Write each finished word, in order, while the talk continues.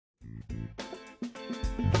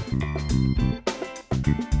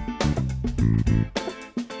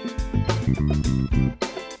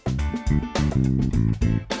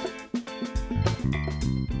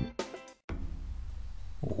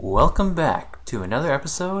Welcome back to another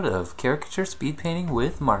episode of Caricature Speedpainting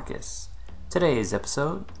with Marcus. Today's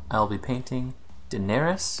episode, I'll be painting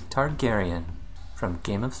Daenerys Targaryen from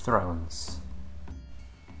Game of Thrones.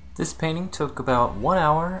 This painting took about 1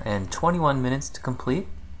 hour and 21 minutes to complete.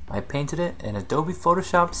 I painted it in Adobe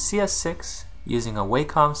Photoshop CS6 using a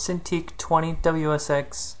Wacom Cintiq 20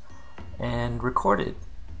 WSX and recorded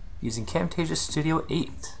using Camtasia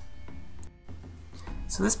Studio8.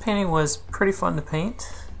 So this painting was pretty fun to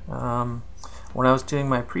paint. When I was doing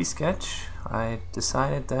my pre-sketch, I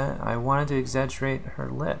decided that I wanted to exaggerate her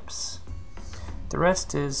lips. The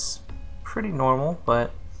rest is pretty normal,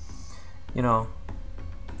 but you know,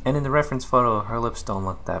 and in the reference photo her lips don't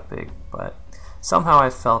look that big, but somehow I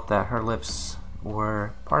felt that her lips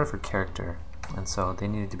were part of her character, and so they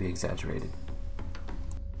needed to be exaggerated.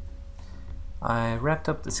 I wrapped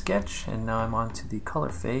up the sketch and now I'm on to the color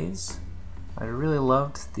phase. I really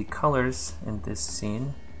loved the colors in this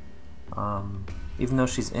scene. Even though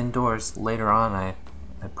she's indoors, later on I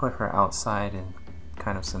put her outside in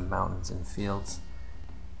kind of some mountains and fields.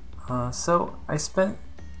 So I spent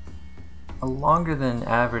a longer than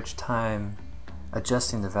average time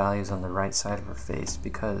adjusting the values on the right side of her face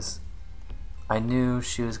because I knew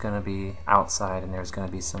she was going to be outside and there was going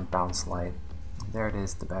to be some bounce light. There it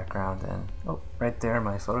is, the background, and oh, right there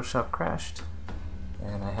my Photoshop crashed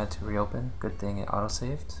and I had to reopen. Good thing it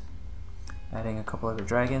autosaved. Adding a couple other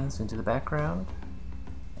dragons into the background,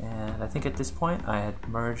 and I think at this point I had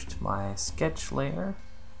merged my sketch layer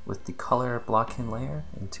with the color blocking layer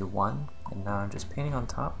into one, and now I'm just painting on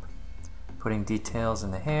top, putting details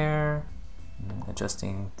in the hair,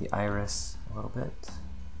 adjusting the iris a little bit,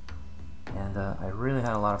 and I really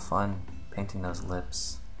had a lot of fun painting those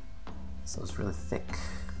lips. So those really thick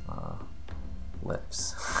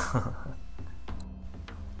lips.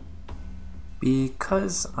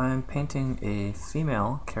 Because I'm painting a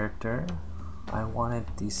female character, I wanted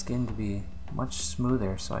the skin to be much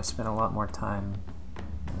smoother, so I spent a lot more time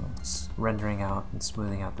rendering out and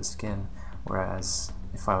smoothing out the skin, whereas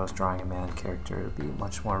if I was drawing a man character it would be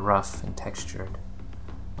much more rough and textured.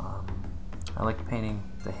 I like painting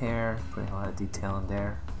the hair, putting a lot of detail in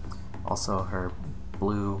there. Also her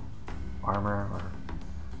blue armor, or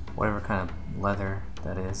whatever kind of leather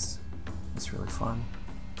that is, it's really fun.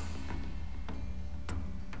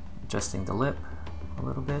 Adjusting the lip a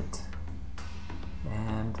little bit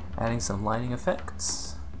and adding some lighting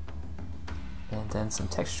effects and then some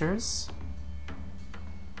textures,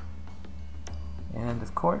 and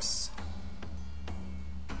of course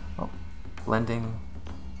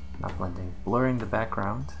blurring the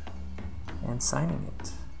background and signing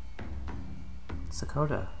it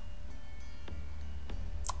Sakoda,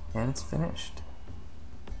 and it's finished.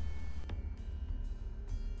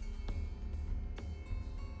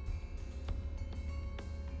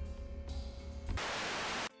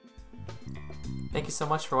 Thank you so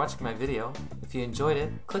much for watching my video. If you enjoyed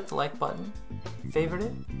it, click the like button, favorite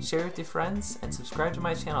it, share it with your friends, and subscribe to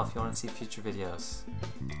my channel if you want to see future videos.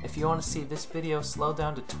 If you want to see this video slowed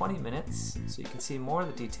down to 20 minutes so you can see more of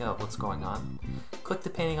the detail of what's going on, click the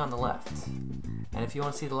painting on the left. And if you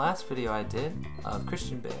want to see the last video I did of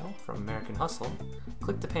Christian Bale from American Hustle,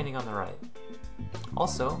 click the painting on the right.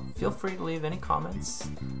 Also, feel free to leave any comments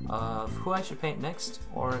of who I should paint next,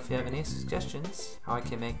 or if you have any suggestions how I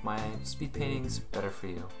can make my speed paintings better for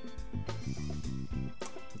you.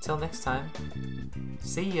 Until next time,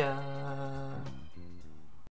 see ya!